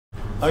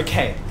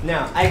Okay,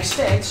 now I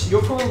expect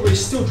you're probably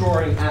still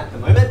drawing at the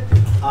moment.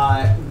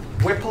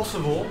 Where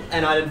possible,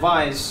 and I'd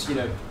advise, you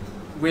know,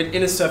 we're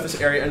in a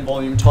surface area and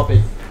volume topic,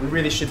 we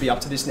really should be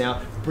up to this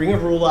now. Bring a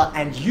ruler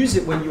and use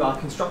it when you are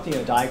constructing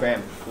a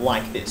diagram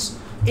like this.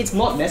 It's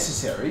not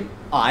necessary.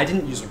 I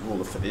didn't use a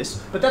ruler for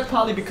this, but that's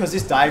partly because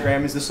this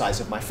diagram is the size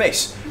of my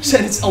face. So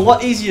it's a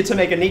lot easier to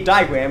make a neat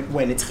diagram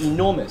when it's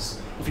enormous.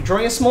 If you're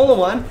drawing a smaller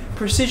one,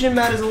 precision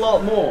matters a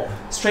lot more.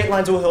 Straight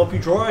lines will help you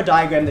draw a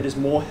diagram that is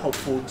more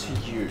helpful to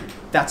you.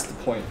 That's the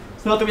point.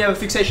 It's not that we have a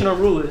fixation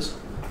on rulers.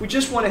 We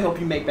just want to help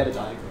you make better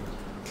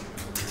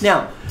diagrams.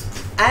 Now,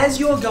 as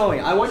you're going,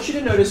 I want you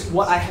to notice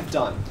what I have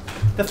done.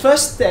 The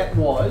first step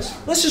was,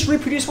 let's just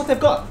reproduce what they've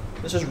got.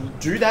 Let's just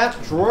do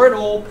that, draw it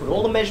all, put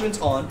all the measurements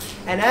on,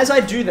 and as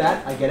I do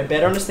that, I get a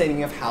better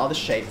understanding of how the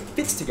shape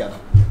fits together.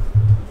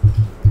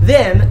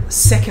 Then,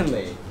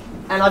 secondly,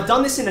 and I've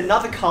done this in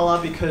another color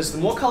because the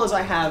more colors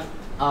I have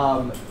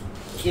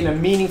in a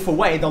meaningful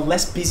way, the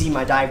less busy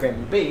my diagram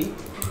will be.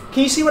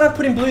 Can you see what I've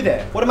put in blue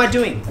there? What am I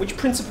doing? Which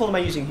principle am I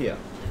using here?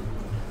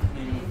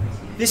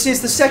 This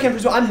is the second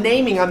principle.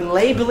 I'm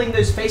labeling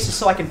those faces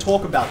so I can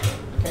talk about them,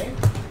 okay?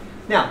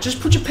 Now, just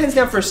put your pens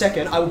down for a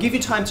second. I will give you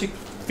time to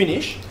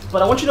finish,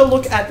 but I want you to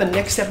look at the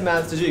next step I'm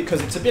about to do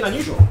because it's a bit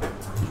unusual.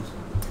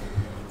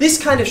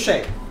 This kind of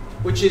shape,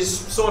 which is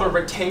sort of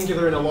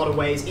rectangular in a lot of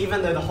ways,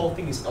 even though the whole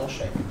thing is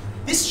L-shaped.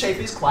 This shape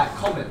is quite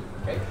common,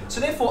 okay?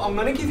 So therefore, I'm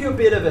going to give you a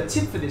bit of a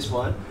tip for this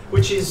one,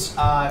 which is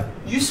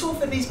useful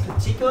for these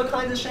particular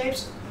kinds of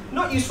shapes,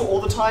 not useful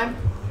all the time,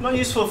 not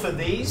useful for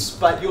these,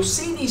 but you'll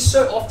see these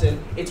so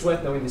often, it's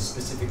worth knowing this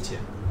specific tip.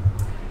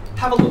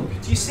 Have a look.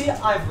 Do you see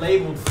I've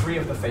labeled 3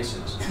 of the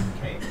faces?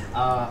 Okay.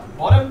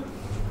 Bottom,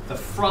 the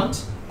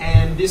front,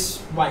 and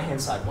this right-hand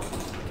side one.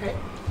 Okay.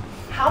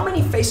 How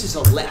many faces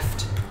are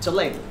left to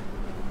label?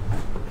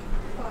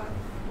 5.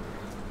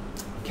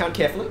 Count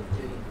carefully.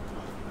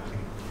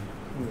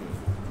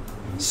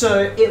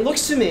 So it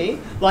looks to me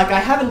like I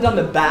haven't done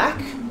the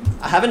back.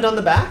 I haven't done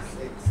the back.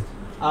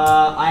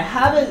 I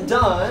haven't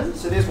done,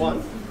 so there's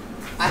one.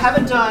 I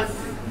haven't done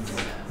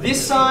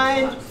this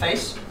side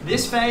face,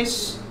 this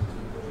face,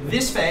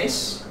 this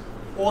face,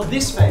 or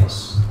this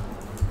face.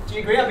 Do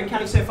you agree? I've been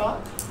counting so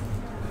far?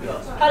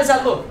 How does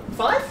that look?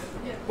 5?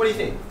 Yeah. What do you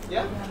think?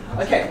 Yeah?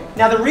 Okay.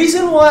 Now the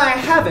reason why I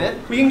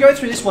haven't, we can go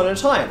through this one at a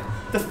time.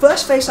 The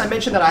first face I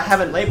mentioned that I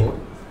haven't labeled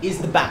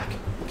is the back.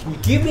 Can you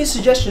give me a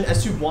suggestion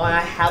as to why I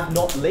have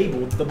not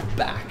labeled the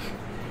back?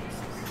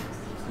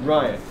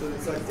 Ryan. So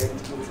it's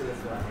identical to the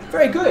front.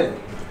 Very good.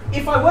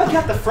 If I work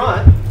out the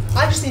front,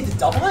 I just need to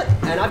double it,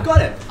 and I've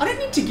got it. I don't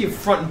need to give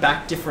front and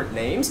back different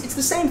names. It's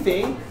the same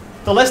thing.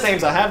 The less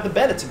names I have, the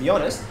better, to be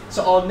honest.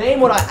 So I'll name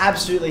what I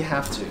absolutely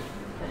have to.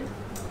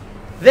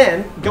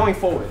 Then, going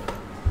forward,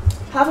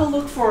 have a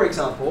look, for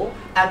example,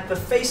 at the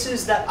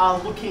faces that are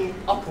looking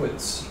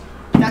upwards.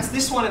 That's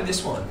this one and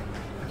this one.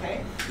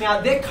 Okay?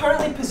 Now, they're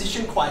currently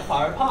positioned quite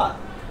far apart.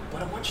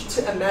 But I want you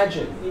to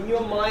imagine, in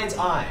your mind's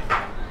eye,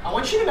 I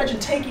want you to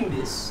imagine taking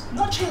this,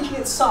 not changing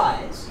its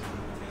size,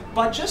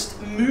 but just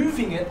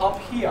moving it up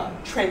here.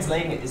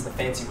 Translating it is the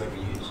fancy word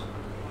we use.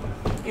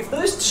 If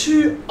those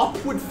 2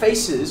 upward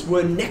faces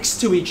were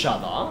next to each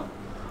other,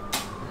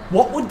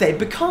 what would they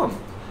become?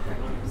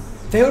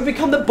 They would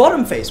become the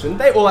bottom face, wouldn't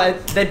they? Or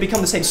they'd become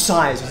the same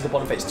size as the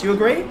bottom face. Do you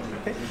agree?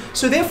 Okay.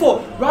 So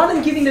therefore, rather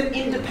than giving them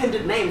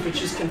independent names,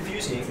 which is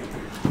confusing,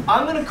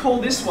 I'm going to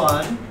call this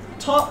one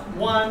top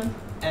 1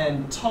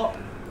 and top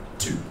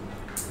 2.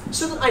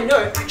 So that I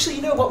know, actually,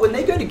 you know what, when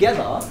they go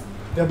together,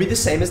 they'll be the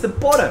same as the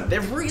bottom.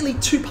 They're really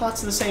 2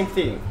 parts of the same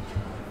thing.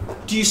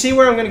 Do you see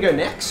where I'm going to go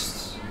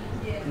next?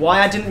 Yeah.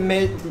 Why I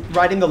didn't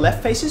write in the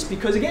left faces?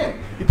 Because again,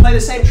 you play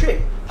the same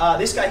trick.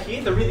 This guy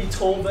here, the really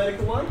tall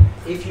vertical one,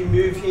 if you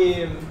move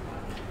him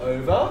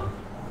over,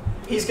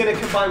 he's going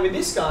to combine with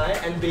this guy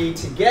and be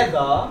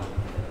together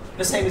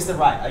the same as the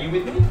right. Are you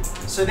with me?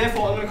 So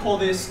therefore, I'm going to call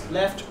this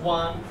left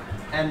 1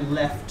 and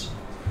left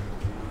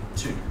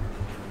 2.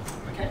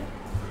 Okay?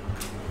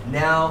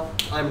 Now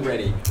I'm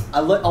ready.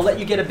 I'll let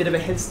you get a bit of a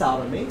head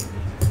start on me.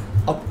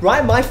 I'll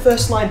write my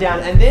first line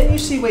down, and then you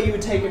see where you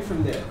would take it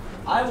from there.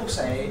 I will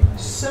say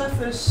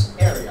surface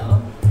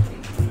area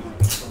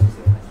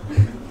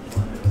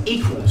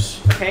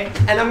equals, okay?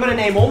 And I'm going to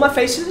name all my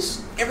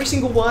faces, every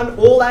single one,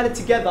 all added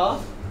together,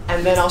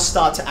 and then I'll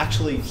start to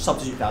actually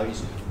substitute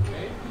values in.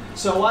 Okay?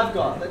 So I've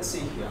got, let's see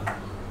here,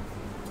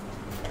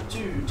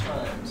 2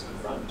 times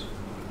front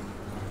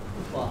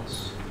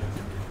plus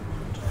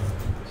 2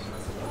 times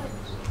right.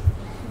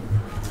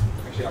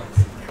 Actually,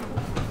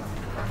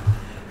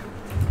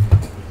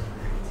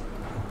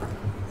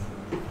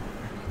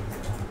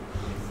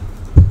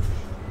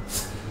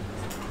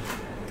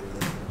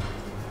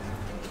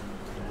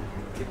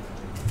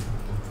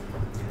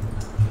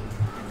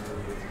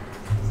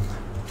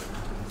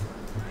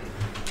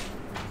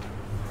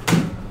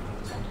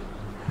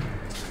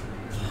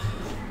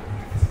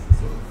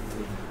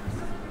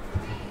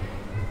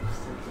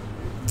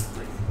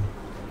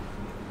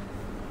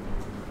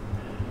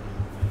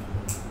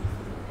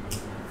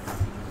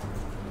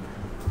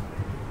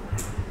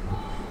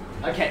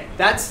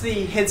 that's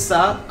the head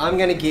start I'm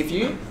going to give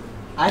you.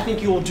 I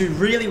think you will do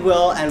really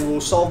well and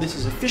we'll solve this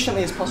as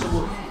efficiently as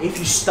possible if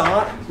you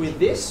start with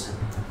this.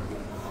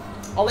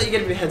 I'll let you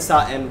get a bit of a head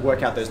start and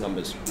work out those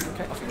numbers.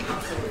 Okay, off you go.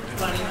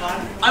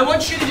 I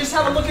want you to just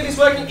have a look at this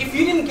working. If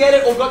you didn't get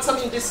it or got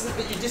something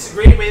that you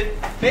disagreed with,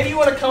 maybe you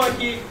want to come up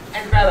here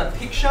and grab a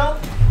picture.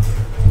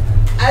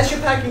 As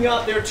you're packing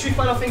up, there are two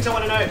final things I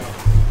want to know.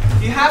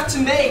 You have to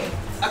make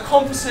a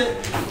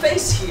composite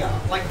face here.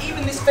 Like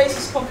even this face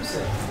is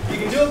composite. You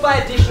can do it by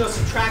addition or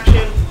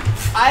subtraction.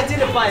 I did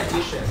it by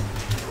addition.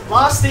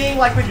 Last thing,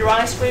 like with your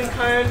ice cream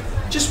cone,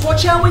 just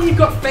watch out when you've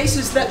got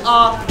faces that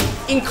are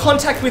in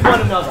contact with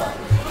one another.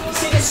 You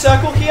see this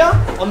circle here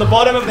on the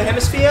bottom of the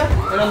hemisphere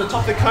and on the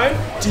top of the cone?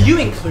 Do you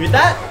include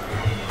that?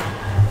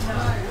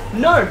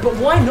 No, but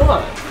why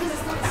not?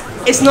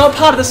 It's not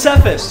part of the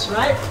surface,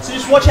 right? So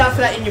just watch out for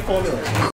that in your formulas.